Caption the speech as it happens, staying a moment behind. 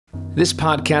This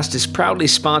podcast is proudly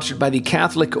sponsored by the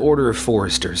Catholic Order of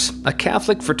Foresters, a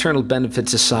Catholic fraternal benefit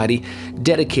society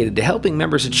dedicated to helping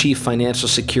members achieve financial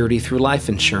security through life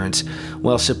insurance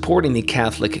while supporting the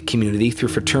Catholic community through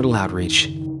fraternal outreach.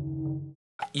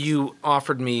 You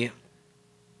offered me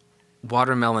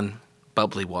watermelon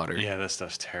bubbly water. Yeah, that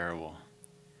stuff's terrible.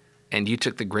 And you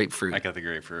took the grapefruit. I got the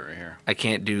grapefruit right here. I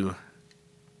can't do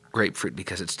grapefruit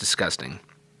because it's disgusting.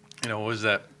 You know, what was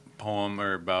that poem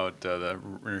or about the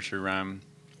nursery rhyme?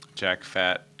 Jack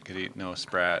Fat could eat no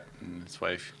sprat, and his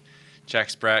wife. Jack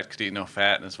Sprat could eat no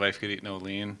fat, and his wife could eat no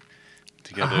lean.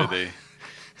 Together they.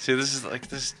 See, this is like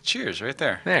this. Cheers, right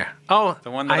there. There. Oh,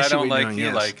 the one that I don't like, you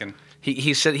like, and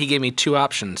he said he gave me two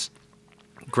options,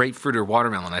 grapefruit or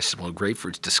watermelon. I said, well,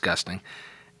 grapefruit's disgusting,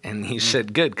 and he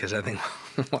said, good, because I think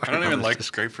I don't even like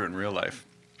grapefruit in real life.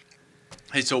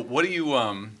 Hey, so what do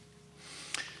you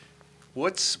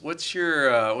What's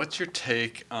your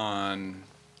take on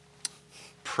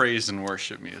praise and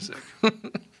worship music?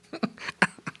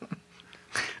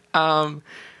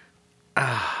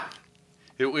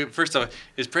 First off,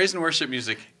 is praise and worship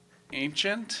music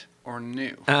ancient or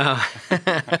new?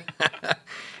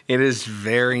 It is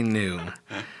very new.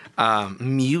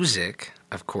 Music,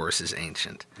 of course, is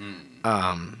ancient.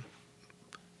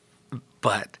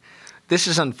 But this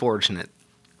is unfortunate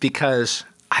because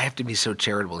I have to be so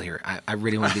charitable here. I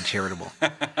really want to be charitable.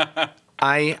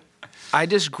 I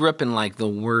just grew up in like the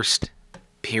worst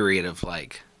period of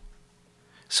like.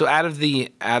 So out of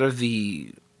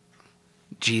the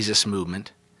Jesus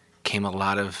movement came a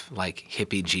lot of like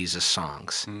hippie Jesus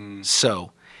songs.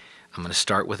 So I'm going to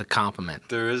start with a compliment.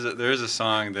 There is a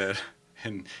song that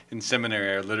in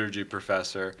seminary our liturgy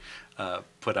professor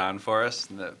put on for us,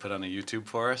 put on a YouTube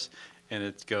for us, and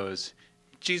it goes,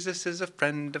 "Jesus is a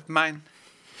friend of mine.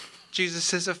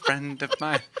 Jesus is a friend of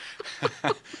mine."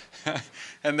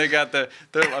 And they got they're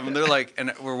like,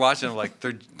 and we're watching them like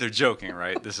they're joking,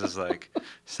 right? This is like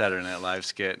Saturday Night Live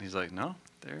skit, and he's like, no,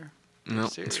 they're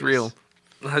serious. It's real.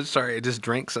 I'm sorry, I just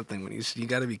drank something. When you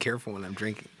got to be careful when I'm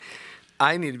drinking.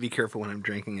 I need to be careful when I'm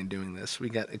drinking and doing this. We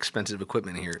got expensive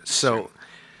equipment here. So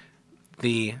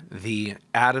the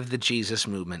out of the Jesus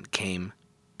movement came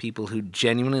people who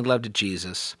genuinely loved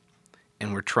Jesus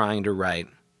and were trying to write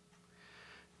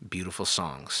beautiful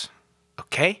songs.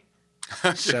 Okay?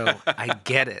 So I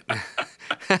get it.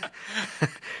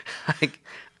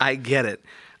 I get it.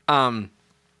 And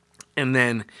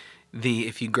then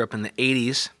if you grew up in the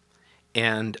 80s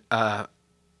and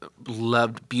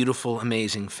loved beautiful,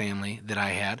 amazing family that I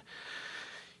had,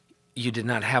 you did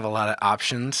not have a lot of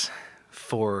options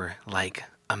for like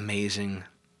amazing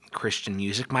Christian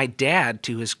music. My dad,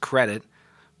 to his credit,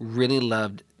 really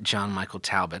loved John Michael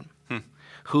Talbot,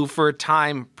 who for a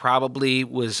time probably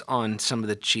was on some of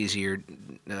the cheesier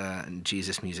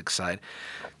Jesus music side,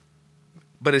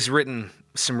 but has written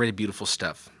some really beautiful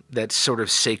stuff that's sort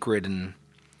of sacred and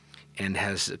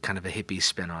has kind of a hippie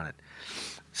spin on it.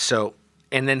 So,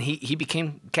 and then he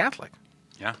became Catholic.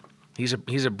 Yeah, he's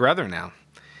a brother now,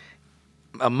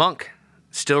 a monk,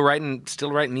 still writing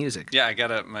music. Yeah, I got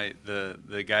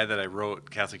the guy that I wrote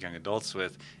Catholic Young Adults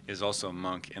with is also a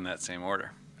monk in that same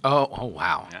order. Oh,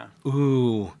 wow. Yeah.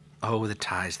 Ooh. Oh, the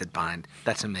ties that bind.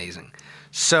 That's amazing.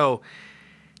 So,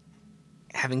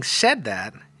 having said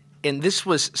that, and this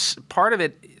was part of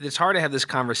it, it's hard to have this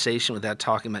conversation without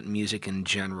talking about music in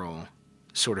general,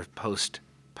 sort of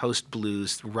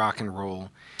post-blues, rock and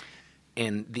roll,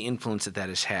 and the influence that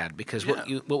has had. Because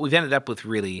what we've ended up with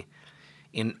really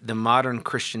in the modern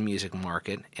Christian music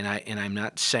market, and I'm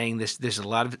not saying this, there's a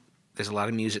lot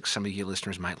of music some of you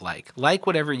listeners might like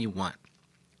whatever you want.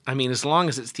 I mean, as long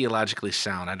as it's theologically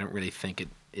sound, I don't really think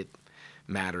it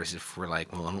matters if we're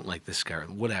like, well, I don't like this guy or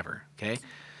whatever, okay?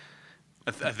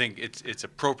 I think its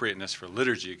appropriateness for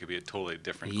liturgy could be a totally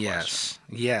different question.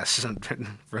 Yes.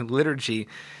 For liturgy,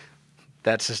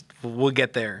 that's just, we'll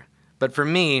get there. But for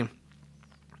me,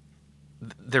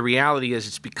 the reality is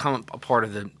it's become a part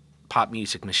of the pop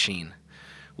music machine,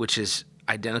 which is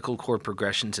identical chord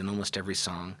progressions in almost every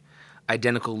song,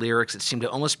 identical lyrics that seem to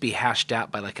almost be hashed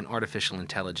out by like an artificial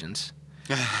intelligence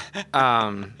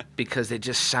because they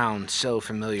just sound so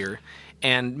familiar.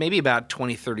 And maybe about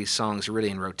 20, 30 songs are really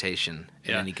in rotation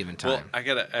at any given time.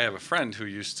 Well, I have a friend who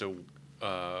used to,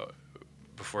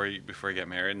 before he got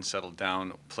married and settled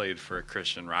down, played for a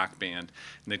Christian rock band.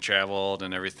 And they traveled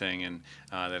and everything, and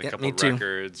they had a couple of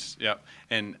records. Yep.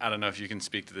 And I don't know if you can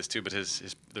speak to this too, but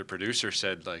their producer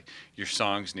said, like, your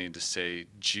songs need to say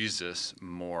Jesus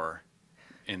more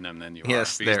in them than you are.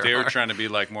 Because they were trying to be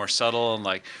like more subtle and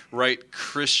like write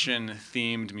Christian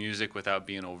themed music without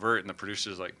being overt, and the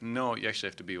producer's like, no, you actually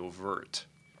have to be overt.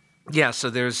 Yeah, so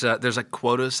there's like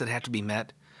quotas that have to be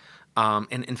met,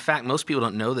 and in fact, most people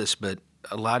don't know this, but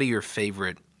a lot of your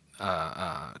favorite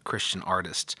Christian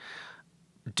artists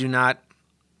do not.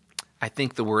 I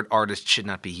think the word artist should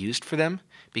not be used for them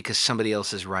because somebody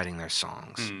else is writing their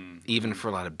songs, even for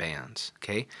a lot of bands.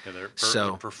 Okay, Yeah,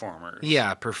 they're performers.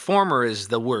 Yeah, performer is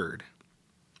the word,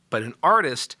 but an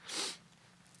artist.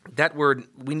 That word,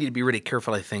 we need to be really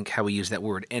careful, I think, how we use that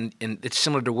word. And it's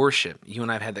similar to worship. You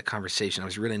and I have had that conversation. I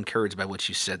was really encouraged by what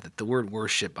you said, that the word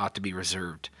worship ought to be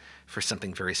reserved for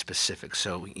something very specific.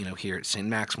 So, here at St.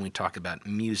 Max, when we talk about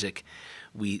music,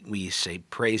 we say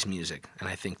praise music, and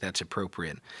I think that's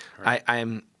appropriate. Right.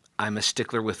 I'm a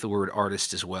stickler with the word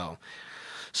artist as well.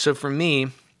 So for me,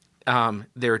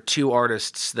 there are two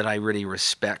artists that I really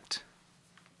respect,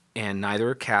 and neither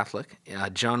are Catholic.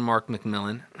 John Mark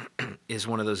McMillan is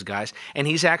one of those guys. And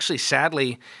he's actually,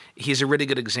 sadly, he's a really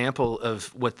good example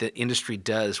of what the industry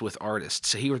does with artists.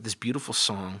 So he wrote this beautiful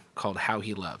song called How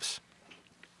He Loves.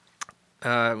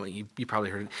 You probably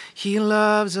heard it. He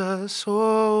loves us,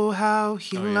 oh, how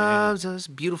he loves us.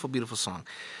 Beautiful, beautiful song.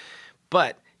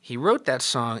 But he wrote that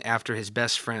song after his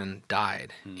best friend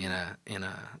died in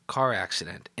a car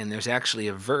accident, and there's actually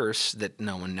a verse that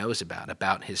no one knows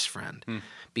about his friend,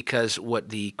 because what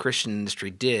the Christian industry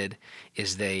did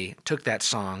is they took that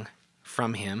song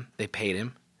from him, they paid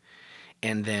him,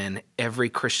 and then every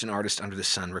Christian artist under the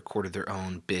sun recorded their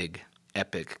own big,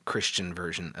 epic Christian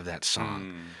version of that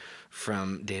song.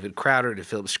 From David Crowder to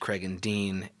Phillips, Craig, and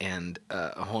Dean, and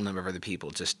a whole number of other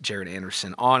people, just Jared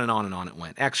Anderson, on and on and on it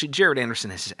went. Actually, Jared Anderson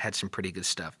has had some pretty good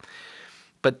stuff.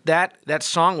 But that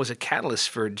song was a catalyst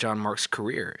for John Mark's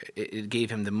career. It gave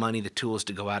him the money, the tools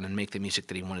to go out and make the music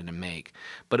that he wanted to make.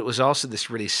 But it was also this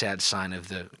really sad sign of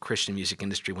the Christian music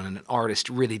industry when an artist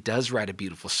really does write a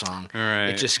beautiful song. Right.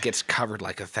 It just gets covered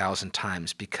like 1,000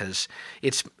 times because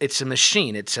it's a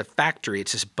machine, it's a factory,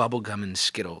 it's just bubblegum and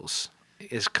Skittles.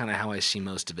 Is kind of how I see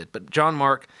most of it. But John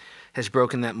Mark has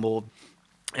broken that mold,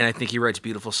 and I think he writes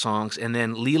beautiful songs. And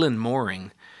then Leeland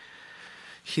Mooring,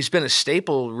 he's been a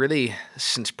staple really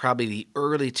since probably the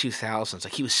early 2000s.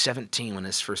 Like he was 17 when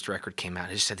his first record came out.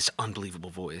 He just had this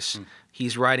unbelievable voice.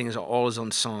 He's writing all his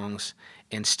own songs,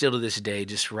 and still to this day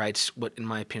just writes what, in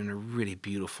my opinion, are really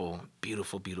beautiful,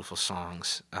 beautiful, beautiful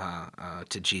songs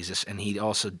to Jesus. And he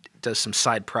also does some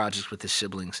side projects with his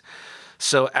siblings.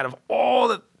 So out of all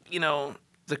the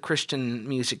the Christian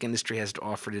music industry has to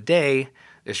offer today,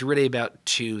 there's really about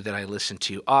two that I listen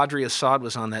to. Audrey Assad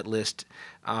was on that list.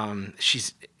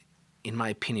 She's, in my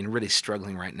opinion, really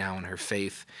struggling right now in her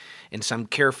faith. And so I'm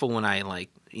careful when I,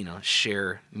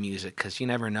 share music because you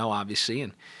never know, obviously.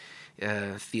 And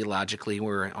theologically,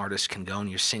 where an artist can go, and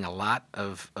you're seeing a lot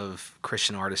of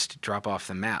Christian artists drop off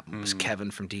the map. It was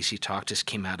Kevin from DC Talk just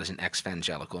came out as an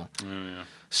ex-evangelical.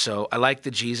 So I like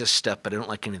the Jesus stuff, but I don't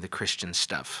like any of the Christian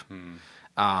stuff.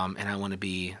 And I want to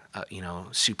be,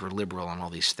 super liberal on all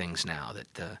these things now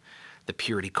that the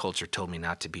purity culture told me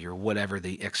not to be, or whatever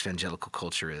the ex-evangelical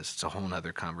culture is. It's a whole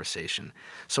other conversation.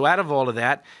 So out of all of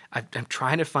that, I'm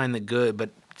trying to find the good,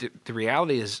 but the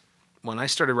reality is when I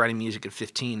started writing music at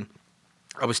 15,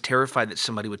 I was terrified that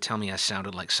somebody would tell me I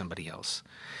sounded like somebody else.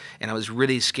 And I was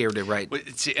really scared to write. Well,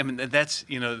 see, I mean, that's,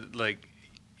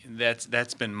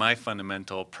 that's been my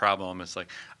fundamental problem. It's like,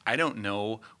 I don't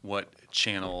know what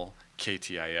channel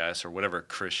KTIS or whatever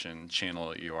Christian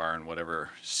channel you are in whatever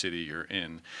city you're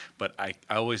in, but I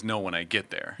always know when I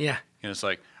get there. Yeah. It's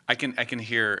like I can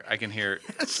hear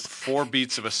 4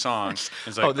 beats of a song.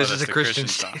 It's like, this is a Christian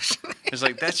song. It's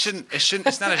like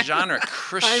it's not a genre.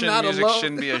 Christian music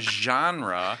shouldn't be a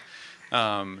genre.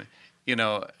 So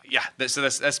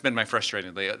that's been my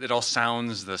frustrating. It all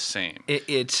sounds the same.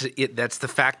 That's the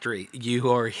factory.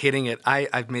 You are hitting it.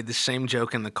 I've made the same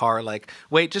joke in the car. Like,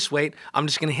 just wait. I'm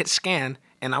just gonna hit scan,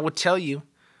 and I will tell you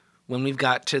when we've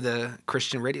got to the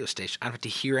Christian radio station. I don't have to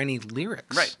hear any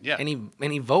lyrics. Right. Yeah.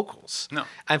 Any vocals. No.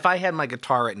 If I had my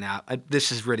guitar right now, this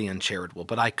is really uncharitable,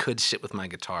 but I could sit with my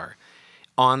guitar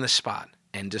on the spot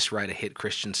and just write a hit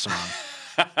Christian song,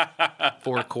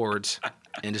 4 chords.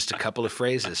 And just a couple of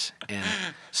phrases. And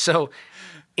so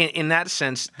in that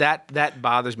sense, that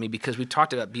bothers me because we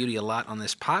talked about beauty a lot on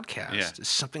this podcast. Yeah.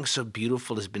 Something so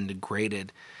beautiful has been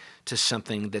degraded to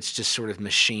something that's just sort of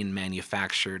machine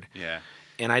manufactured. Yeah.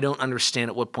 And I don't understand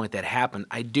at what point that happened.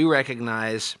 I do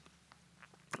recognize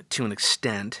to an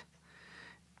extent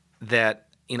that,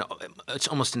 it's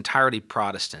almost entirely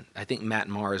Protestant. I think Matt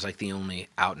Maher is like the only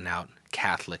out-and-out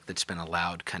Catholic that's been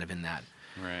allowed kind of in that.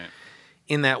 Right.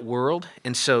 In that world.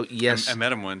 And so, yes. I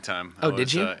met him one time. Oh,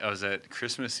 did you? I was at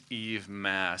Christmas Eve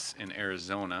Mass in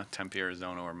Arizona, Tempe,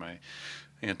 Arizona, where my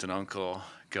aunt and uncle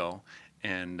go.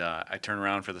 and I turn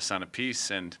around for the Son of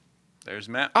Peace, and there's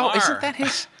Matt Oh, Maher. isn't that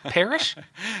his parish?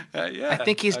 Yeah, I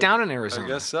think he's down in Arizona. I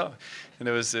guess so. And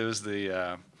it was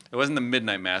the it wasn't the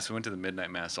midnight mass. We went to the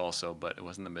midnight mass also, but it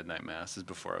wasn't the midnight mass. This is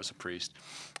before I was a priest.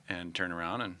 And turn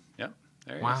around and there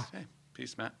he is. Hey,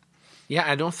 peace, Matt. Yeah,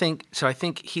 I don't think so. I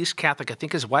think he's Catholic. I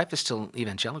think his wife is still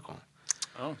evangelical.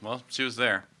 Oh well, she was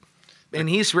there. And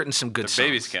he's written some good songs. The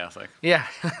baby's Catholic. Yeah.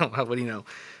 Well, what do you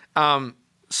know?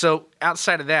 So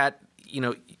outside of that,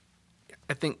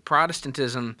 I think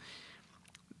Protestantism,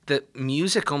 the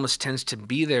music almost tends to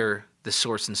be the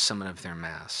source and summit of their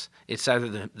mass. It's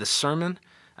either the sermon,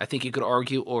 I think you could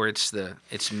argue, or it's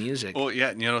music. Well,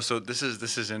 yeah, so this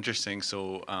is interesting.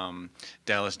 So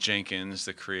Dallas Jenkins,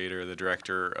 the creator, the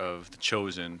director of The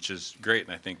Chosen, which is great,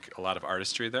 and I think a lot of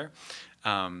artistry there.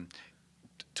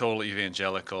 Total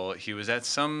evangelical. He was at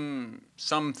something,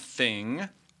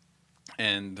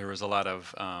 and there was a lot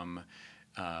of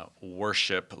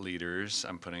worship leaders.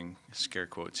 I'm putting scare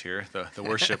quotes here. The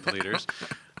worship leaders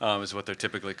is what they're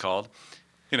typically called.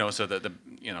 So that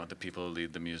the people who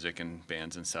lead the music and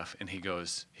bands and stuff. And he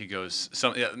goes.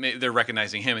 They're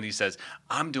recognizing him, and he says,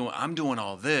 "I'm doing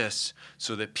all this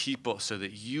so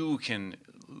that you can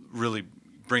really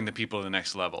bring the people to the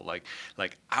next level. Like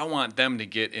I want them to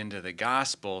get into the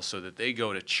gospel so that they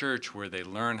go to church where they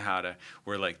learn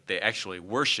where they actually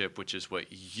worship, which is what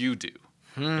you do."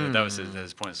 That was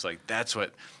his point. It's like that's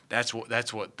what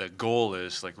the goal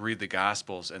is. Like read the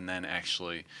gospels and then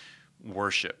actually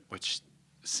worship, which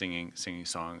singing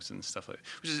songs and stuff like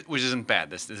that, which isn't bad.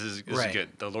 This is good.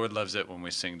 The Lord loves it when we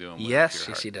sing to Him.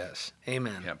 Yes, He does.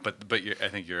 Amen. Yeah, but I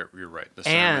think you're right. The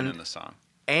sermon and the song.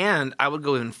 And I would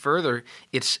go even further.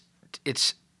 It's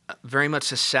very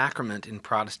much a sacrament in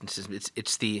Protestantism.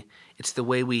 It's the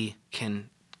way we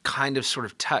can kind of sort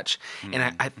of touch.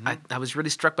 And I was really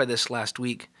struck by this last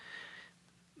week.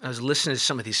 I was listening to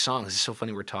some of these songs. It's so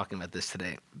funny we're talking about this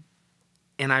today.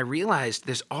 And I realized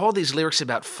there's all these lyrics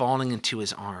about falling into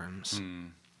His arms,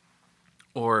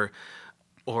 or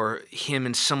Him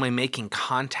in some way making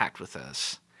contact with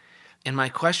us. And my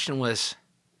question was,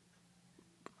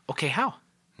 okay, how?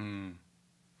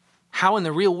 How in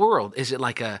the real world? Is it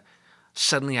like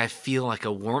suddenly I feel like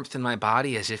a warmth in my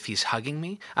body as if He's hugging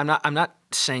me? I'm not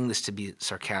saying this to be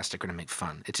sarcastic or to make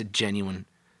fun. It's a genuine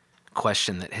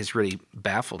question that has really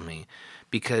baffled me,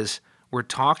 because we're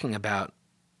talking about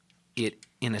it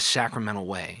in a sacramental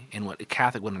way, and what a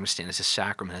Catholic would understand as a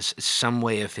sacrament is some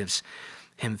way of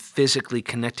Him physically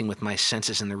connecting with my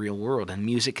senses in the real world. And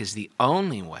music is the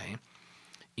only way,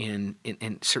 in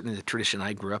certainly the tradition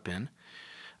I grew up in,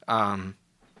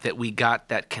 that we got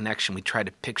that connection. We tried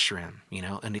to picture Him,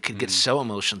 and it could get so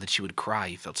emotional that you would cry.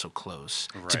 You felt so close.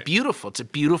 Right. It's beautiful. It's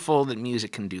beautiful that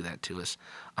music can do that to us.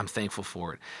 I'm thankful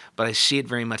for it. But I see it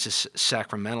very much as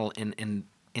sacramental in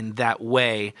that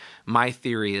way. My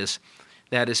theory is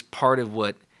that is part of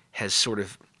what has sort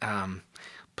of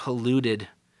polluted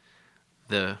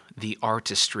the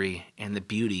artistry and the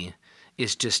beauty,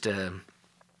 is just a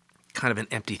kind of an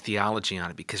empty theology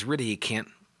on it, because really you can't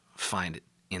find it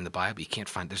in the Bible. You can't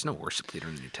find. There's no worship leader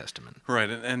in the New Testament. Right,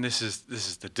 and this is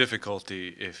the difficulty.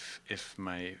 If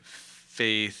my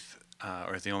faith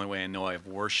or the only way I know I've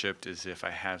worshipped is if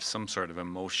I have some sort of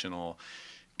emotional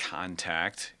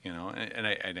contact, and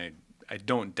I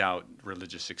don't doubt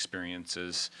religious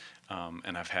experiences,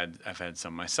 and I've had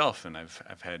some myself, and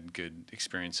I've had good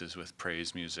experiences with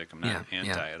praise music. I'm not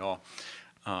anti at all,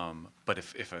 but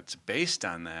if it's based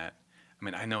on that, I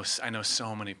mean, I know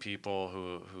so many people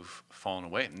who've fallen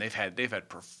away, and they've had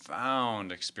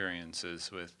profound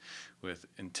experiences with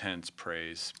intense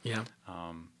praise. Yeah,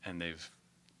 and they've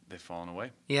fallen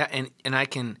away. Yeah, and I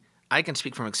can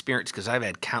speak from experience, because I've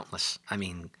had countless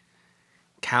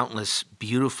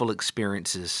beautiful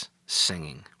experiences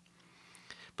singing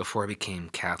before I became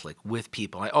Catholic, with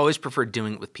people. I always preferred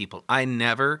doing it with people. I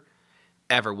never,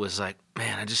 ever was like,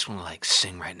 man, I just want to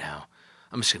sing right now.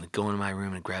 I'm just going to go into my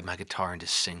room and grab my guitar and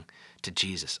just sing to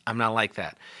Jesus. I'm not like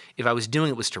that. If I was doing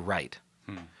it, was to write.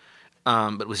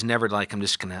 But it was never like, I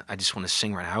just want to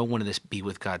sing right now. I wanted to be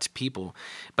with God's people.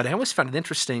 But I always found it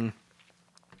interesting,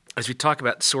 as we talk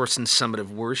about source and summit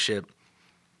of worship,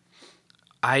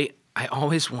 I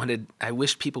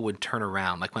wish people would turn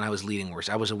around. Like when I was leading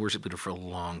worship, I was a worship leader for a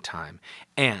long time.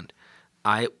 And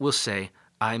I will say,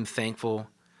 I'm thankful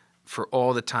for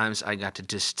all the times I got to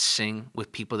just sing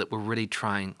with people that were really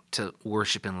trying to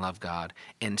worship and love God,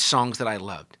 and songs that I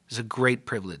loved. It was a great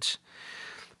privilege.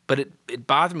 But it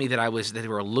bothered me that they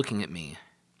were looking at me,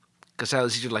 because I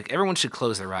was usually like, everyone should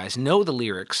close their eyes, know the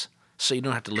lyrics, so you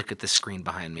don't have to look at the screen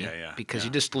behind me, because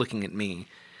you're just looking at me.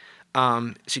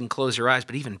 so you can close your eyes.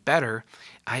 But even better,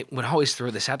 I would always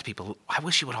throw this out to people. I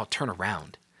wish you would all turn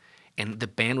around, and the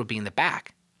band would be in the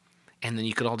back, and then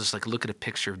you could all just like look at a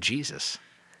picture of Jesus.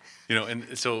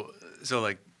 And so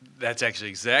like that's actually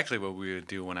exactly what we would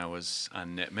do when I was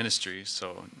on Net Ministry.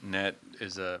 So Net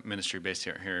is a ministry based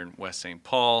here in West St.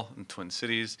 Paul in Twin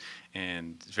Cities,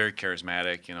 and it's very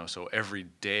charismatic. So every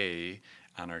day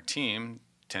on our team,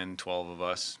 10, 12 of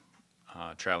us,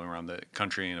 traveling around the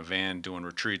country in a van, doing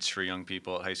retreats for young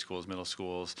people at high schools, middle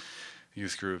schools,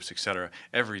 youth groups, etc.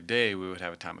 Every day we would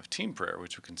have a time of team prayer,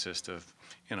 which would consist of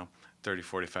 30,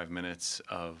 45 minutes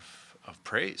of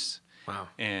praise. Wow.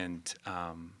 And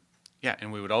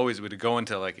and we'd go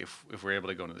into, like, if we're able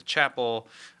to go into the chapel,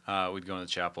 we'd go into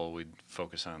the chapel, we'd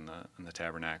focus on the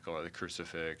tabernacle or the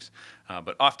crucifix.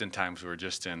 But oftentimes we were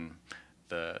just in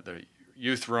the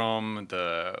youth room,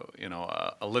 a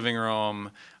living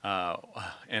room,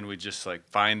 and we just like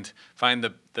find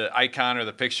the icon or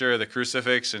the picture of the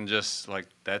crucifix, and just like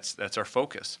that's our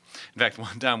focus. In fact,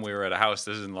 one time we were at a house.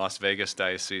 This is in Las Vegas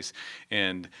diocese,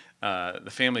 and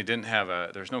the family didn't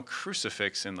have there's no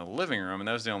crucifix in the living room, and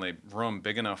that was the only room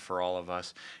big enough for all of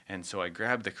us. And so I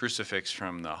grabbed the crucifix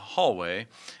from the hallway,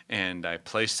 and I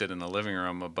placed it in the living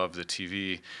room above the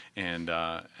TV, and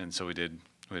so we did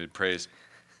praise.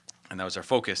 And that was our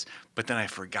focus. But then I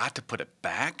forgot to put it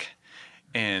back,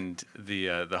 and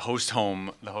the host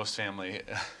family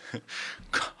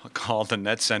called the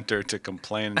Net Center to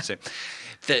complain and say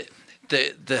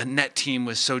the Net team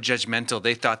was so judgmental.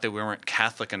 They thought that we weren't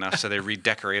Catholic enough, so they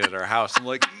redecorated our house. I'm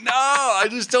like, no, I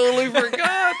just totally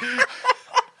forgot.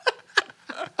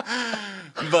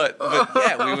 But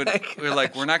yeah, we were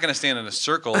like, we're not going to stand in a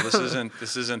circle. This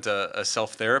isn't a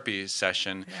self-therapy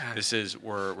session. Yeah. This is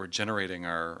we're generating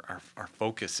our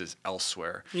focus is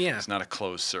elsewhere. Yeah. It's not a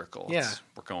closed circle. Yeah.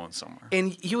 We're going somewhere.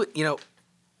 And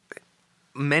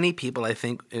many people, I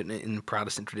think, in the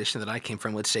Protestant tradition that I came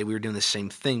from would say we were doing the same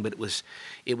thing, but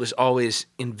it was always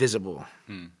invisible.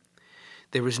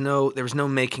 There was no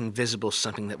making visible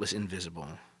something that was invisible,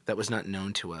 that was not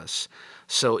known to us.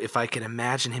 So if I could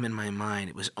imagine him in my mind,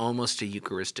 it was almost a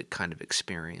Eucharistic kind of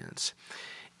experience.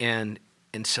 And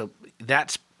so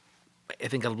that's, I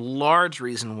think, a large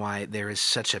reason why there is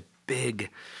such a big,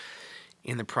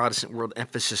 in the Protestant world,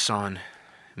 emphasis on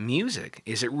music,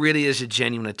 is it really is a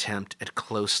genuine attempt at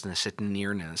closeness, at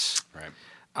nearness. Right.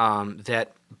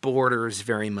 That borders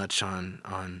very much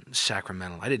on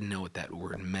sacramental. I didn't know what that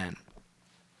word meant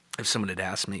if someone had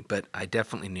asked me, but I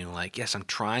definitely knew, like, yes, I'm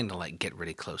trying to, like, get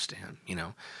really close to him,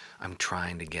 I'm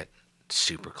trying to get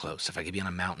super close. If I could be on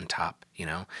a mountaintop,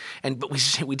 but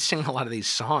we'd sing a lot of these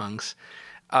songs.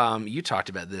 You talked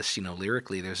about this,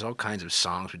 lyrically. There's all kinds of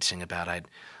songs we'd sing about.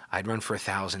 I'd run for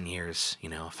 1,000 years,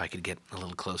 if I could get a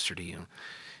little closer to you.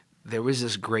 There was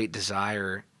this great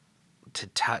desire to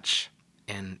touch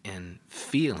and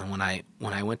feel. And when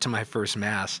I went to my first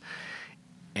Mass,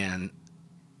 and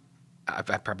I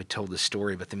probably told this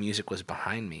story, but the music was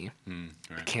behind me. Right.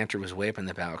 The cantor was way up in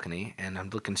the balcony, and I'm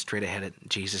looking straight ahead at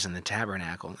Jesus in the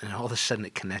tabernacle, and all of a sudden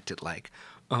it connected, like,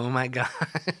 oh my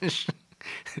gosh,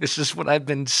 this is what I've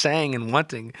been saying and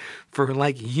wanting for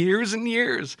like years and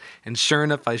years. And sure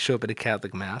enough, I show up at a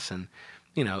Catholic Mass, and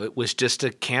it was just a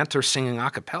cantor singing a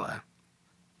cappella,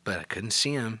 but I couldn't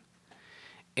see him,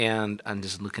 and I'm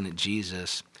just looking at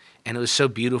Jesus. And it was so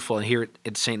beautiful. And here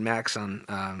at St. Max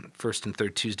on first and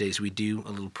third Tuesdays, we do a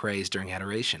little praise during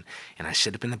adoration. And I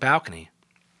sit up in the balcony,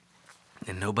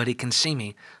 and nobody can see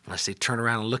me unless they turn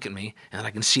around and look at me, and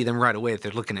I can see them right away if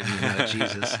they're looking at me and not at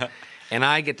Jesus. And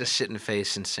I get to sit in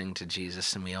face and sing to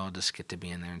Jesus, and we all just get to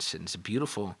be in there and sit. It's a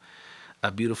beautiful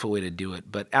way to do it.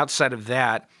 But outside of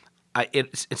that,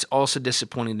 it's also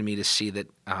disappointing to me to see that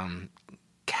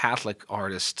Catholic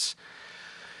artists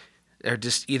are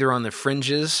just either on the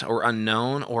fringes or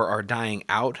unknown or are dying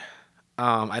out.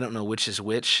 I don't know which is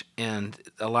which. And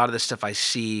a lot of the stuff I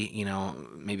see,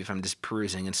 maybe if I'm just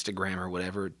perusing Instagram or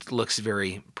whatever, it looks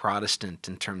very Protestant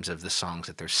in terms of the songs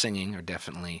that they're singing, are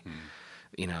definitely,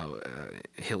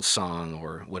 Hillsong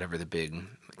or whatever the big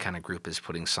kind of group is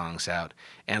putting songs out.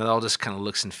 And it all just kind of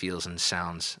looks and feels and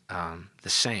sounds the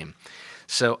same.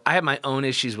 So I have my own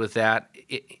issues with that.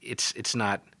 It's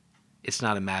not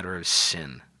a matter of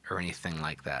sin or anything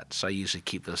like that. So I usually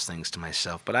keep those things to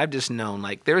myself. But I've just known,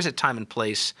 like, there's a time and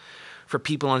place for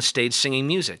people on stage singing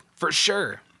music, for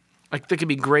sure. Like, there could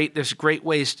be there's great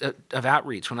ways of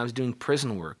outreach. When I was doing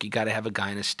prison work, you got to have a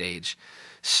guy on a stage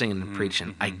singing and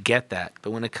preaching. I get that.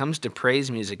 But when it comes to praise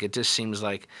music, it just seems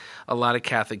like a lot of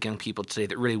Catholic young people today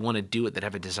that really want to do it, that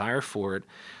have a desire for it,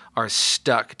 are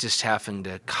stuck just having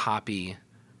to copy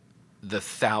the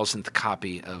 1,000th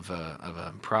copy of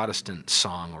a Protestant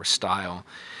song or style,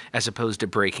 as opposed to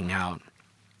breaking out.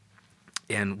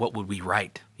 And what would we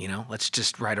write? Let's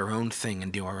just write our own thing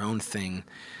and do our own thing.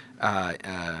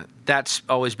 That's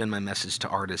always been my message to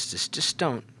artists: is just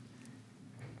don't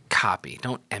copy,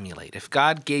 don't emulate. If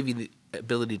God gave you the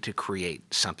ability to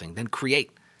create something, then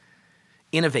create,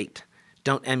 innovate.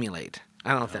 Don't emulate.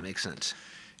 I don't know if that makes sense.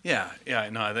 Yeah,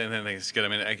 no, I think it's good. I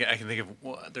mean, I can think of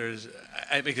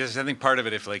because I think part of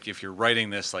it, if you're writing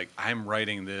this, like I'm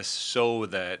writing this so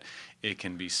that it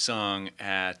can be sung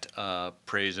at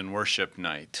praise and worship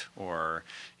night, or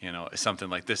something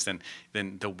like this, then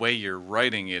the way you're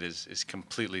writing it is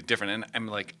completely different. And I'm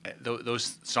like,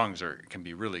 those songs can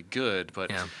be really good,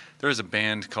 but there was a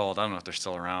band called, I don't know if they're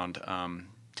still around,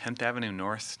 10th Avenue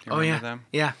North. Do you remember them?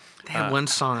 Yeah. They had one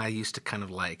song I used to kind of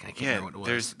like. I can't remember what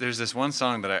it was. There's this one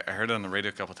song that I heard on the radio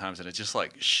a couple times, and it just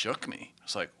like shook me. I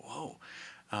was like, whoa.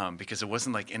 Because it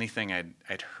wasn't like anything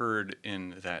I'd heard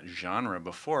in that genre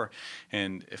before.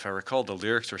 And if I recall, the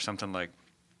lyrics were something like,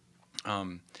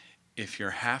 if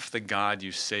you're half the God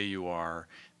you say you are,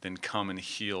 then come and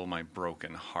heal my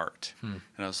broken heart. And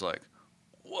I was like,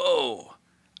 whoa.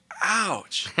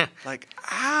 Ouch! Like,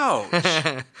 ouch!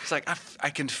 It's like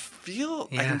I can feel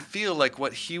like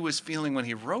what he was feeling when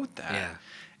he wrote that. Yeah.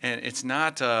 And it's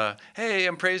not, hey,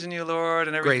 I'm praising you, Lord,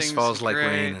 and everything's grace falls great. Like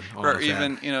rain, and all or of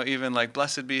even that. Even like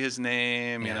blessed be His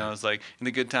name. It's like in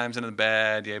the good times and in the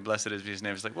bad. Yeah, blessed is His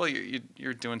name. It's like, well,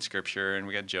 you're doing scripture, and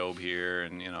we got Job here,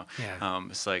 and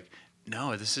it's like,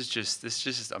 no, this is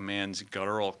just a man's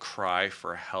guttural cry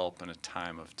for help in a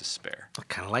time of despair.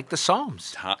 Kind of like the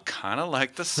Psalms. Kind of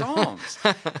like the Psalms.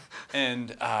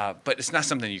 And but it's not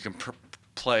something you can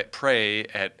pray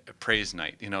at praise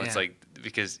night. It's like,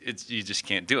 because you just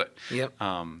can't do it. Yep.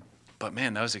 But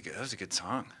man, that was a good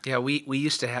song. Yeah, we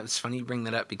used to have. It's funny you bring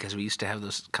that up, because we used to have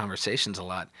those conversations a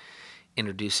lot,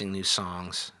 introducing new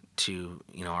songs to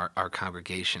our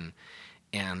congregation,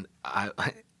 and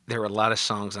there were a lot of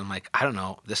songs I'm like, I don't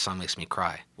know, this song makes me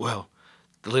cry. Well,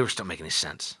 the lyrics don't make any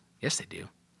sense. Yes, they do.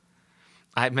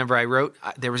 I remember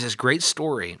there was this great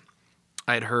story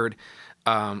I had heard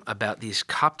about these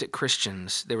Coptic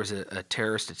Christians. There was a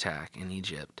terrorist attack in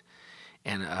Egypt,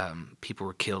 and people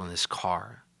were killed in this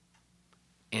car.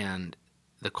 And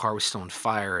the car was still on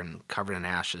fire and covered in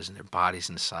ashes, and their bodies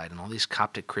inside. And all these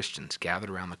Coptic Christians gathered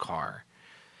around the car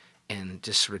and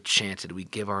just sort of chanted, "We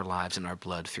give our lives and our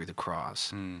blood through the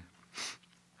cross."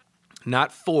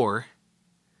 Not for,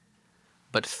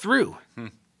 but through.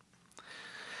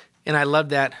 And I love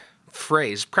that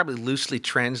phrase, probably loosely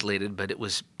translated, but it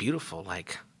was beautiful.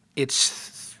 Like,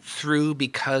 it's through,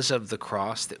 because of the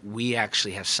cross, that we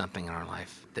actually have something in our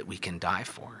life that we can die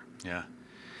for. Yeah.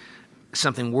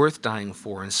 Something worth dying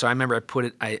for. And so I remember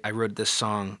I wrote this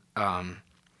song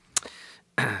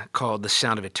called "The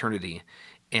Sound of Eternity."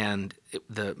 And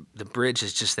the bridge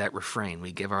is just that refrain: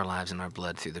 "We give our lives and our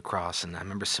blood through the cross." And I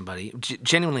remember somebody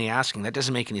genuinely asking, "That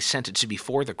doesn't make any sense. It should be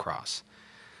for the cross."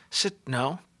 I said,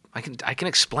 "No, I can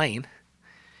explain,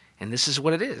 and this is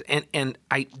what it is." And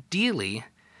ideally,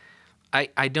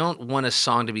 I don't want a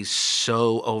song to be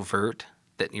so overt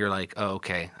that you're like, "Oh,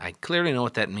 okay, I clearly know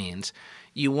what that means."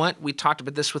 We talked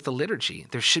about this with the liturgy.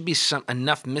 There should be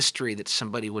enough mystery that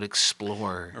somebody would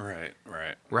explore.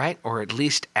 Right? Or at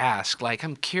least ask, like,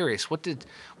 I'm curious, what did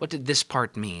this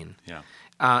part mean? Yeah.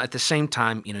 At the same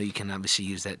time, you can obviously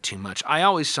use that too much. I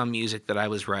always saw music that I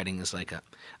was writing as like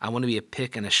I want to be a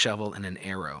pick and a shovel and an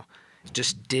arrow.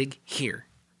 Just dig here,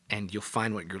 and you'll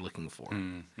find what you're looking for.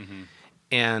 Mm-hmm.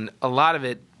 And a lot of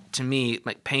it, to me,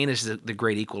 like, pain is the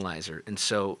great equalizer. And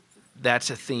so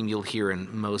that's a theme you'll hear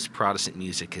in most Protestant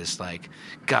music, is like,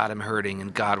 "God, I'm hurting,"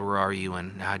 and "God, where are you?"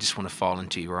 and "I just want to fall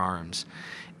into your arms."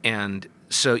 And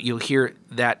so you'll hear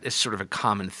that as sort of a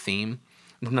common theme.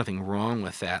 There's nothing wrong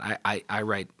with that. I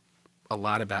write a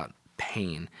lot about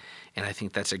pain, and I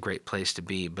think that's a great place to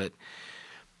be. But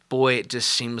boy, it just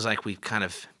seems like we've kind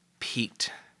of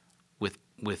peaked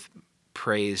with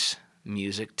praise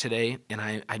music today, and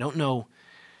I don't know.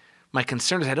 My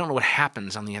concern is I don't know what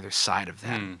happens on the other side of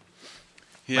that.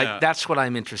 Yeah. Like, that's what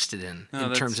I'm interested in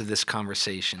terms of this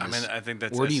conversation. I mean, I think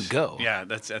that's... Where do you go? Yeah,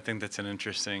 I think that's an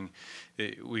interesting...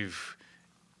 I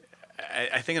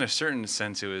think in a certain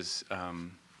sense it was...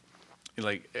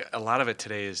 like, a lot of it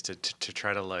today is to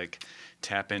try to, like,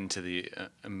 tap into the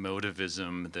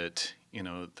emotivism that,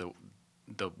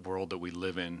 the world that we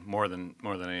live in more than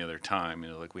any other time.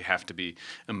 Like, we have to be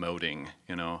emoting.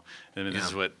 I mean, this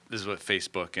is what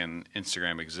Facebook and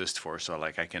Instagram exist for. So,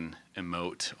 like, I can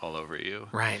emote all over you.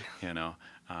 Right.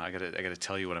 I gotta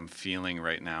tell you what I'm feeling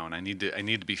right now, and I need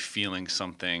to be feeling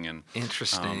something. And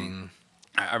interesting.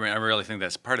 I mean, I really think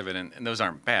that's part of it, and those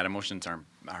aren't bad. Emotions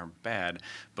aren't bad,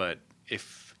 but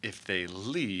if they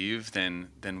leave, then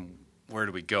where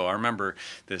do we go? I remember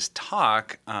this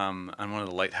talk on one of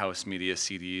the Lighthouse Media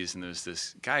CDs, and there's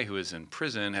this guy who was in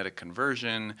prison, had a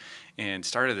conversion, and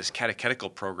started this catechetical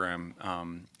program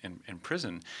in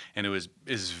prison, and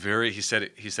he said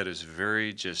it was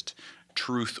very just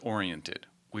truth oriented.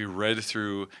 We read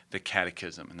through the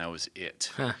catechism, and that was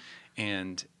it. Huh.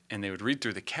 And they would read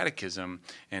through the catechism,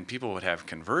 and people would have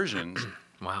conversions.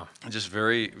 Wow. Just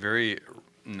very, very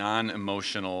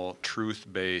non-emotional,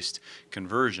 truth-based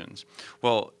conversions.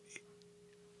 Well,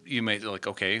 you may like,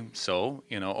 okay, so,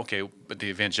 but the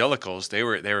evangelicals, they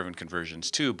were having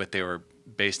conversions too, but they were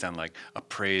based on like a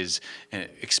praise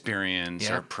experience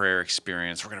or prayer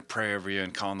experience. We're going to pray over you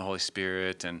and call on the Holy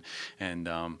Spirit, and you're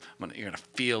going to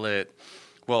feel it.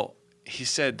 Well, he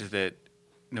said that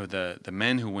the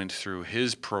men who went through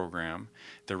his program,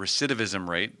 the recidivism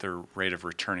rate, the rate of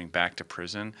returning back to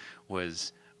prison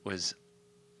was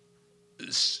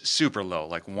super low,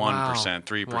 like 1%,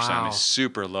 3% is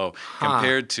super low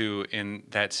compared to in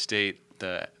that state.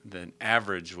 The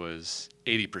average was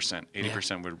 80%.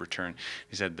 80% would return.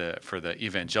 He said for the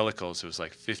evangelicals it was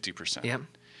like 50%. Yep.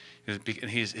 And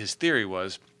his theory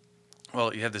was,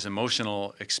 well, you have this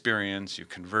emotional experience, you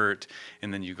convert,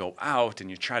 and then you go out and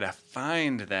you try to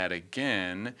find that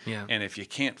again. Yeah. And if you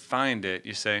can't find it,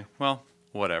 you say, well,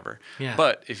 whatever. Yeah.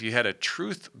 But if you had a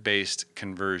truth-based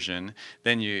conversion,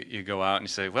 then you go out and you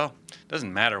say, well, it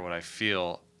doesn't matter what I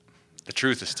feel. The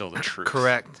truth is still the truth.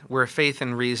 Correct. Where faith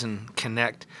and reason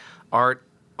connect, art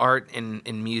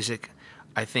and music,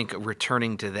 I think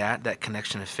returning to that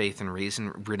connection of faith and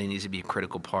reason really needs to be a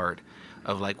critical part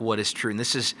of like what is true. And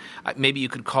this is, maybe you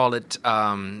could call it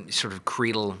sort of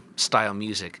creedal style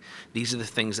music. These are the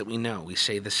things that we know. We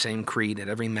say the same creed at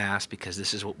every Mass because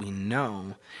this is what we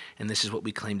know and this is what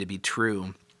we claim to be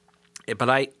true.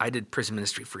 But I did prison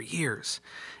ministry for years.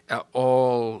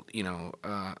 All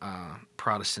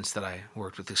Protestants that I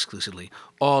worked with exclusively,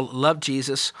 all loved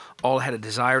Jesus, all had a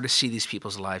desire to see these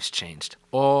people's lives changed,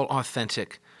 all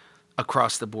authentic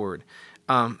across the board.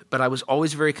 But I was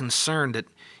always very concerned that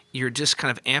you're just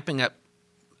kind of amping up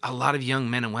a lot of young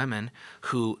men and women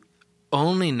who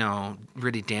only know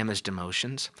really damaged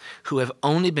emotions, who have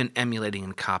only been emulating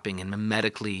and copying and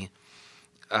mimetically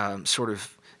sort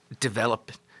of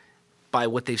developed by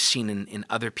what they've seen in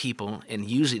other people, and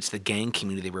usually it's the gang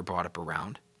community they were brought up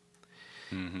around.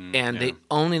 Mm-hmm, and they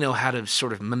only know how to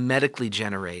sort of mimetically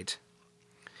generate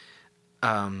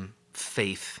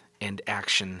faith and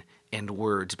action and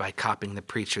words by copying the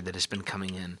preacher that has been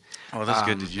coming in. Oh, that's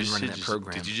good. Did you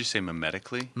just say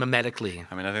mimetically? Mimetically.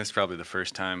 I mean, I think it's probably the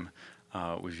first time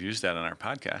we've used that on our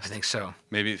podcast. I think so.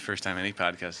 Maybe the first time any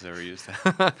podcast has ever used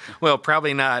that. Well,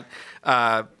 probably not.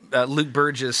 Luke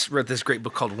Burgess wrote this great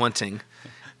book called Wanting,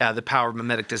 The Power of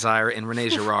Mimetic Desire, and René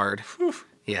Girard.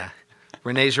 Yeah.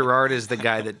 René Girard is the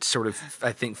guy that sort of,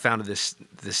 I think, founded this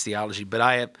theology.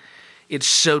 But it's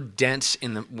so dense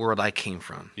in the world I came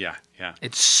from. Yeah.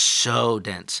 It's so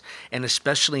dense. And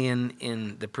especially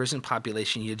in the prison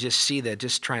population, you just see that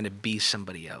just trying to be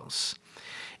somebody else.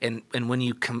 And when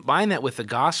you combine that with the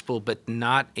gospel, but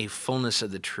not a fullness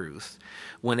of the truth,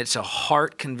 when it's a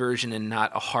heart conversion and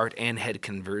not a heart and head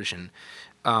conversion,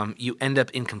 you end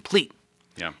up incomplete.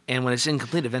 Yeah. And when it's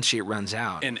incomplete, eventually it runs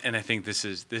out. And I think this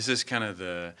is kind of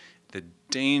the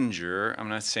danger. I'm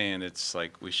not saying it's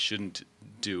like we shouldn't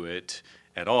do it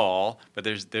at all, but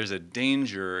there's a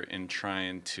danger in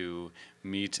trying to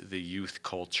meet the youth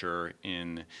culture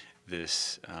in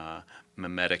this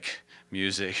mimetic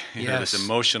music, this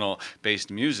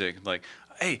emotional-based music. Like,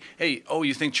 hey, oh,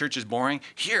 you think church is boring?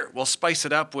 Here, we'll spice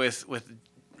it up with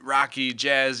rocky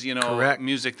jazz, Correct.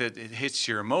 Music that it hits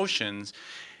your emotions.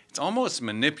 It's almost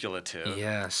manipulative.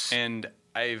 Yes. And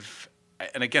I've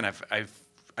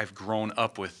grown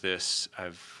up with this.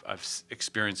 I've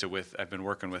experienced it with. I've been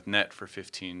working with Net for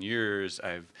 15 years.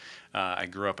 I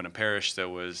grew up in a parish that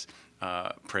was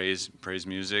praise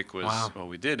music was what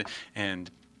we did, and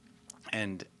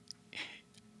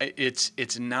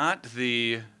it's not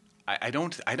the. I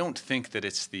don't think that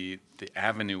it's the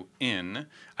avenue in.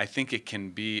 I think it can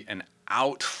be an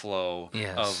outflow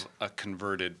of a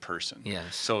converted person.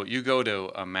 Yes. So you go to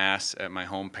a mass at my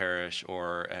home parish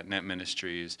or at Net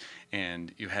Ministries,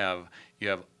 and you have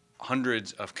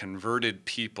hundreds of converted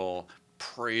people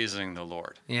praising the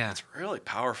Lord. Yeah. It's a really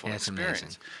powerful experience.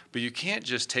 Amazing. But you can't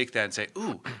just take that and say,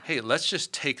 ooh, hey, let's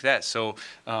just take that. So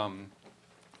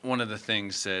one of the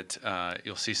things that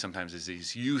you'll see sometimes is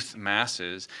these youth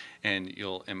masses, and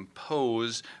you'll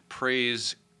impose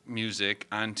praise music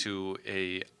onto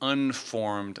a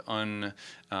unformed,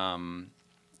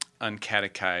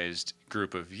 uncatechized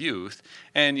group of youth,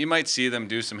 and you might see them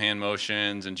do some hand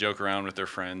motions and joke around with their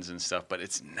friends and stuff, but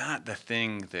it's not the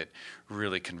thing that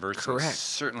really converts them. Correct.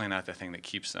 Certainly not the thing that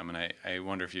keeps them, and I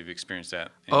wonder if you've experienced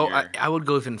that. I would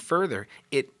go even further.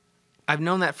 I've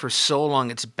known that for so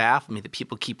long, it's baffled me that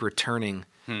people keep returning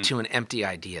to an empty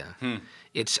idea.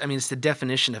 It's the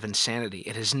definition of insanity.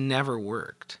 It has never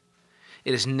worked.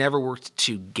 It has never worked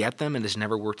to get them. It has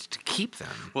never worked to keep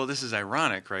them. Well, this is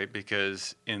ironic, right?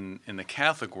 Because in the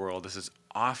Catholic world, this is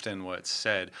often what's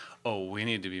said, oh, we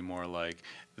need to be more like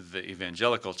the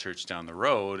evangelical church down the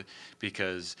road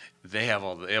because they have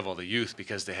all the youth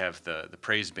because they have the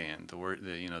praise band,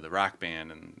 the rock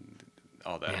band and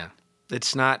all that. Yeah.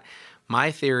 It's not.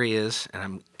 My theory is, and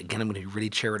I'm going to be really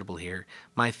charitable here.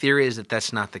 My theory is that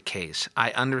that's not the case.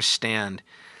 I understand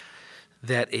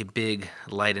that a big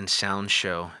light and sound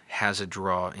show has a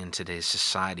draw in today's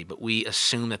society, but we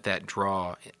assume that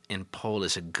draw in pull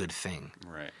is a good thing.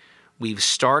 Right. We've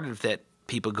started that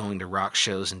people going to rock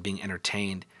shows and being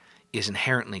entertained is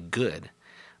inherently good.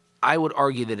 I would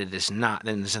argue that it is not.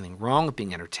 Then there's nothing wrong with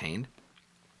being entertained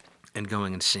and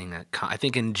going and seeing that. I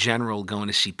think in general, going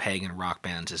to see pagan rock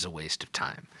bands is a waste of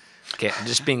time. Okay, I'm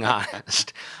just being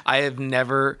honest. I have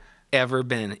never ever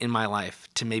been in my life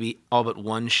to maybe all but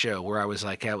one show where I was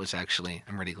like, I'm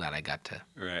really glad I got to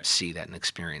see that and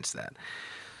experience that.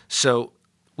 So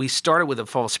we started with a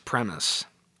false premise,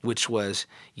 which was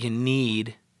you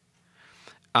need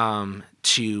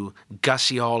to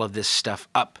gussy all of this stuff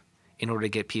up in order to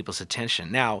get people's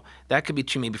attention. Now, that could be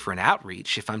true maybe for an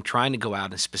outreach, if I'm trying to go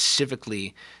out and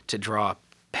specifically to draw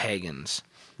pagans,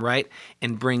 right?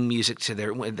 And bring music to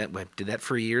did that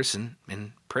for years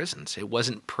in prisons. It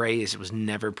wasn't praise. It was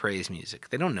never praise music.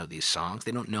 They don't know these songs.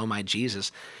 They don't know my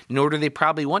Jesus, nor do they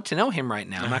probably want to know him right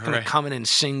now. I'm not going to come in and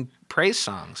sing praise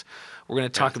songs. We're going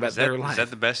to talk about their life. Is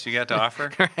that the best you got to offer?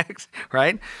 Correct,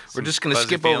 right? We're just going to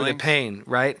skip over the pain,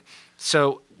 right?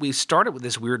 So we started with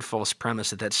this weird false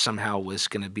premise that somehow was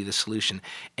going to be the solution.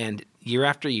 And year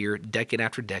after year, decade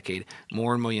after decade,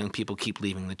 more and more young people keep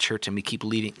leaving the church, and we keep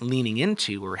leaning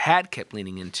into, or had kept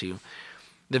leaning into,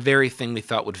 the very thing we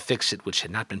thought would fix it, which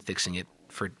had not been fixing it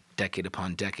for decade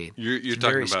upon decade. You're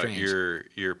talking about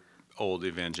your old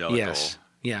evangelical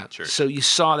church. So you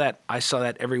saw that. I saw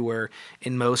that everywhere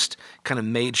in most kind of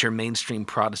major mainstream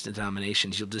Protestant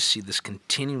denominations. You'll just see this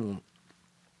continual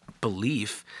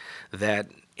belief that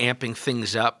amping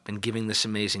things up and giving this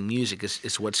amazing music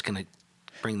is what's going to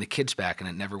bring the kids back, and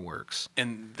it never works.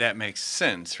 And that makes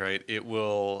sense, right?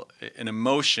 An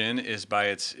emotion is by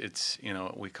its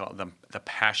we call them the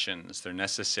passions. They're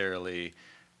necessarily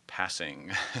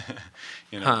passing.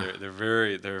 They're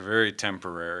very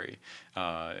temporary.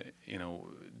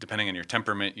 Depending on your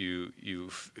temperament, you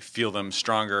feel them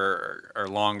stronger or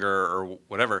longer or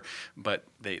whatever, but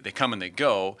they come and they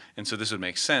go. And so this would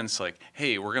make sense, like,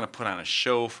 hey, we're going to put on a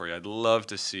show for you. I'd love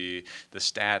to see the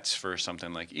stats for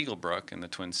something like Eaglebrook in the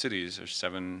Twin Cities. There's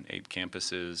 7-8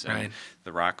 campuses, and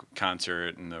the rock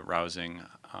concert and the rousing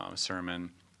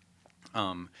sermon.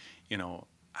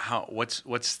 How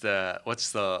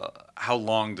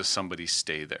long does somebody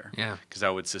stay there? Yeah. Because I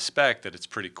would suspect that it's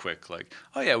pretty quick. Like,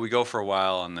 oh yeah, we go for a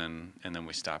while and then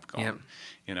we stop going. Yep.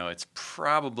 It's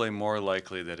probably more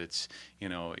likely that it's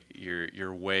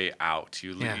your way out.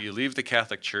 You leave the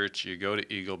Catholic Church, you go to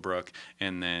Eaglebrook,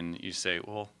 and then you say,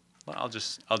 well, I'll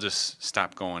just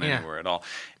stop going anywhere at all.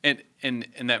 And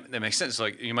that makes sense.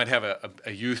 Like, you might have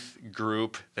a youth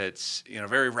group that's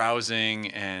very rousing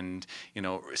and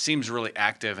seems really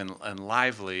active and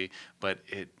lively, but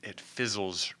it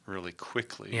fizzles really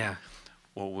quickly. Yeah.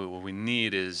 What we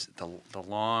need is the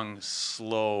long,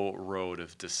 slow road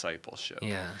of discipleship.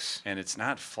 Yes. And it's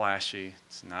not flashy.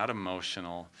 It's not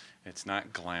emotional. It's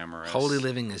not glamorous. Holy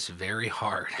living is very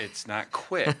hard. It's not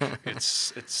quick.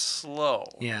 It's slow.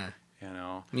 Yeah.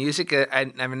 Music. I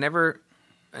never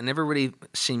really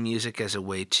seen music as a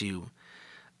way to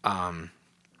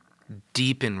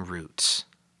deepen roots.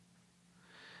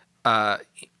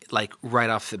 Like right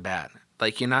off the bat.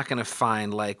 Like, you're not going to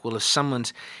find, like, well,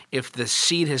 if the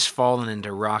seed has fallen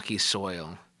into rocky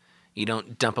soil, you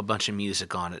don't dump a bunch of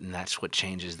music on it and that's what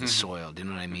changes the soil. Do you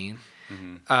know what I mean?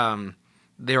 Mm-hmm.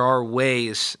 There are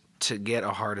ways to get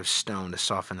a heart of stone, to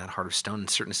soften that heart of stone, and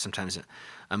certainly sometimes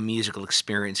a musical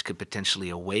experience could potentially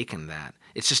awaken that.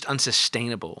 It's just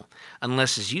unsustainable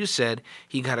unless, as you said,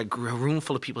 you got a room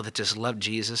full of people that just love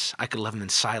Jesus. I could love him in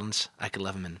silence. I could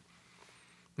love him in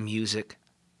music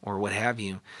or what have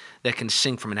you, that can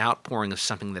sing from an outpouring of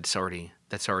something that's already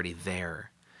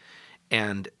there.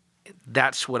 And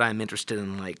that's what I'm interested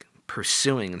in, like,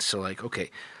 pursuing. And so, like, okay,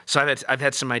 so I've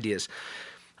had some ideas.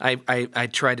 I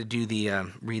try to do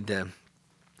read the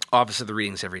Office of the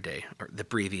Readings every day, or the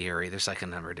breviary. There's like a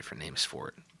number of different names for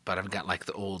it. But I've got like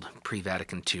the old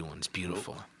pre-Vatican II ones,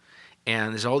 beautiful.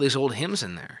 And there's all these old hymns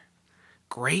in there.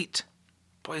 Great.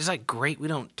 Boy, it's like great. We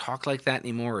don't talk like that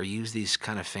anymore or use these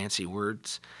kind of fancy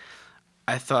words.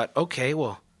 I thought, okay,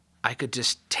 well, I could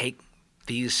just take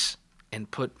these and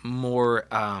put more,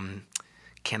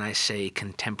 can I say,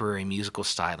 contemporary musical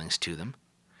stylings to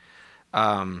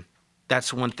them.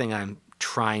 That's one thing I'm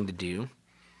trying to do.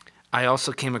 I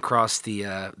also came across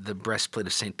the breastplate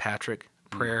of St. Patrick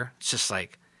prayer. It's just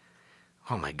like,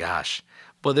 oh my gosh.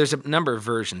 Well, there's a number of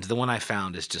versions. The one I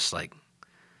found is just like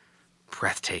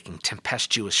breathtaking,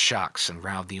 tempestuous shocks and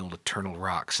round the old eternal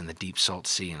rocks in the deep salt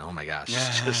sea. And oh my gosh,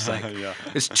 it's just like,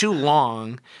 it's too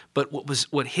long. But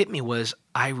what hit me was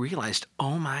I realized,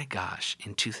 oh my gosh,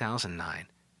 in 2009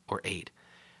 or 8,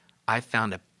 I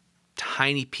found a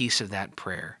tiny piece of that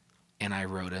prayer and I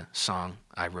wrote a song.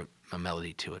 I wrote a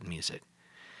melody to it, music.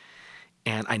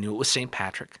 And I knew it was St.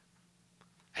 Patrick.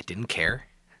 I didn't care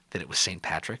that it was St.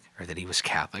 Patrick or that he was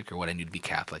Catholic or what I knew to be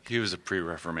Catholic. He was a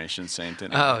pre-Reformation saint,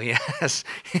 didn't he? Oh, yes.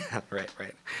 Yeah, right.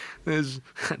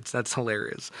 That's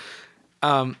hilarious.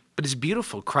 But it's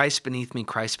beautiful. Christ beneath me,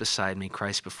 Christ beside me,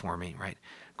 Christ before me, right?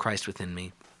 Christ within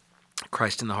me.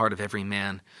 Christ in the heart of every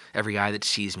man, every eye that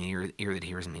sees me, ear that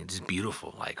hears me. It's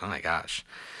beautiful. Like, oh my gosh.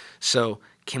 So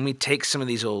can we take some of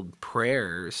these old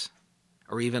prayers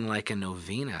or even like a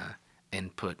novena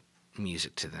and put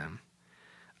music to them?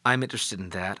 I'm interested in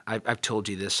that. I've told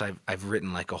you this. I've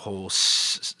written like a whole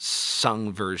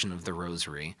sung version of the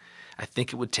Rosary. I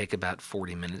think it would take about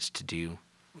 40 minutes to do,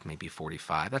 maybe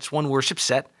 45. That's one worship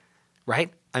set,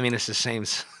 right? I mean, it's the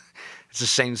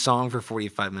same song for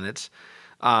 45 minutes.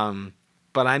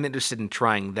 But I'm interested in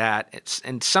trying that.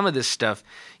 And some of this stuff,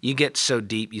 you get so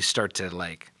deep, you start to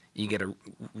like, you get a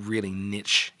really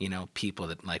niche, people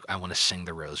that like, I want to sing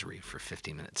the Rosary for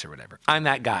 50 minutes or whatever. I'm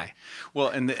that guy. Well,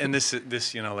 and this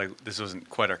like this wasn't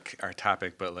quite our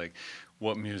topic, but like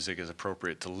what music is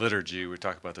appropriate to liturgy. We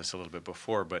talked about this a little bit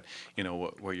before, but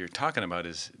what you're talking about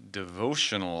is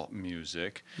devotional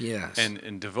music. Yes.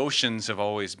 And devotions have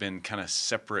always been kind of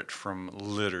separate from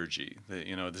liturgy.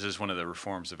 This is one of the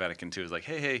reforms of Vatican II. Is like,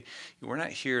 hey, we're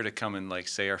not here to come and like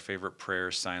say our favorite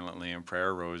prayers silently and pray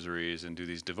our rosaries and do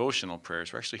these devotional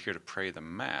prayers. We're actually here to pray the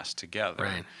Mass together.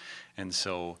 Right. And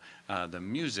so the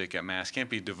music at Mass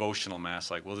can't be devotional Mass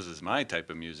like, well, this is my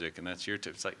type of music and that's your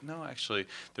type. It's like, no, actually,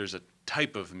 there's a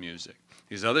type of music.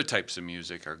 These other types of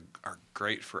music are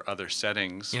great for other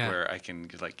settings where I can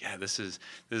get like, this is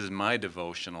my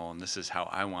devotional and this is how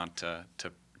I want to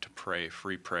pray,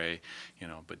 free pray,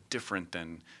 but different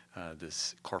than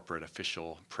this corporate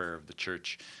official prayer of the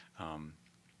church.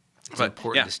 It's an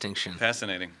important distinction.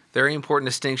 Fascinating. Very important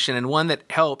distinction, and one that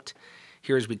helped,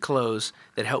 here as we close,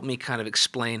 that helped me kind of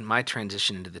explain my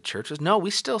transition into the church was, no, we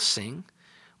still sing.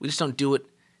 We just don't do it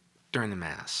during the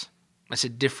Mass. It's a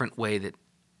different way that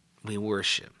we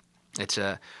worship. It's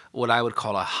what I would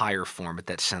call a higher form, but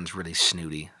that sounds really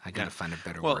snooty. I got to find a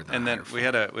better word than and then higher we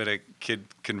form. had a kid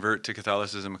convert to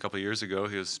Catholicism a couple of years ago.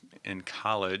 He was in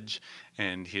college,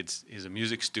 and he's a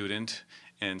music student,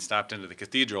 and stopped into the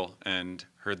cathedral and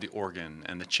heard the organ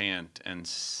and the chant, and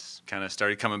kind of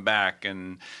started coming back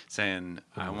and saying,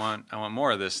 I want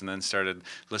more of this, and then started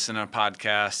listening to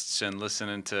podcasts and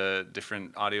listening to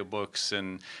different audiobooks,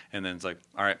 and then it's like,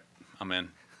 all right, I'm in.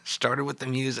 Started with the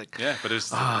music. Yeah, but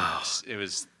it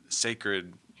was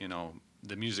sacred,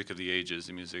 the music of the ages,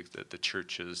 the music that the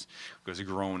church was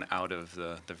grown out of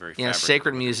the very fabric.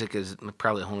 Sacred music is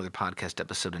probably a whole other podcast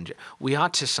episode. We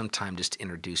ought to sometime just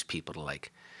introduce people to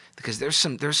because there's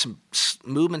some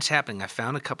movements happening. I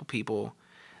found a couple people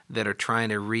that are trying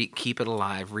to keep it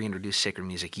alive, reintroduce sacred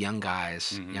music. Young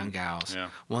guys, young gals. Yeah.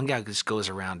 One guy just goes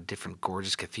around different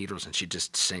gorgeous cathedrals and she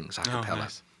just sings a cappella. Oh,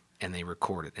 nice. And they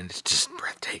record it, and it's just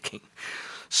breathtaking.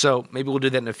 So maybe we'll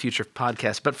do that in a future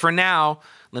podcast. But for now,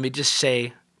 let me just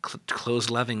say,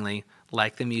 close lovingly,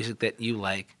 like the music that you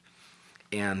like.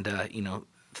 And,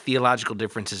 theological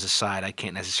differences aside, I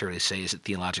can't necessarily say is it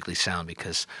theologically sound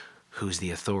because who's the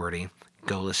authority?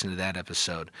 Go listen to that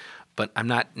episode. But I'm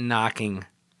not knocking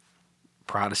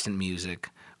Protestant music.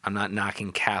 I'm not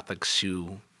knocking Catholics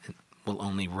who will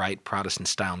only write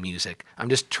Protestant-style music. I'm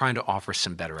just trying to offer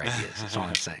some better ideas. That's all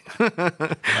I'm saying.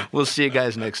 We'll see you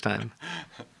guys next time.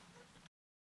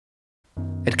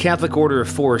 At Catholic Order of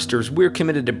Foresters, we're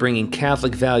committed to bringing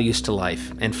Catholic values to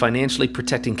life and financially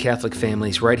protecting Catholic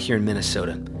families right here in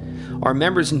Minnesota. Our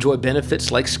members enjoy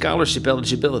benefits like scholarship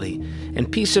eligibility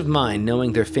and peace of mind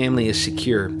knowing their family is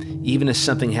secure, even if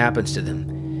something happens to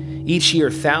them. Each year,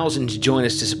 thousands join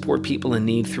us to support people in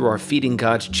need through our Feeding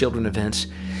God's Children events,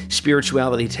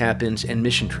 spirituality tap-ins, and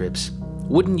mission trips.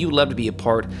 Wouldn't you love to be a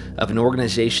part of an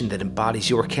organization that embodies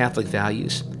your Catholic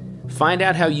values? Find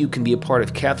out how you can be a part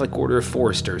of Catholic Order of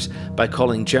Foresters by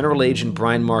calling General Agent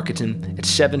Brian Marketon at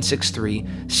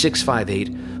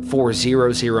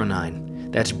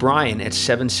 763-658-4009. That's Brian at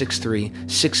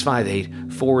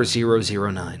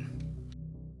 763-658-4009.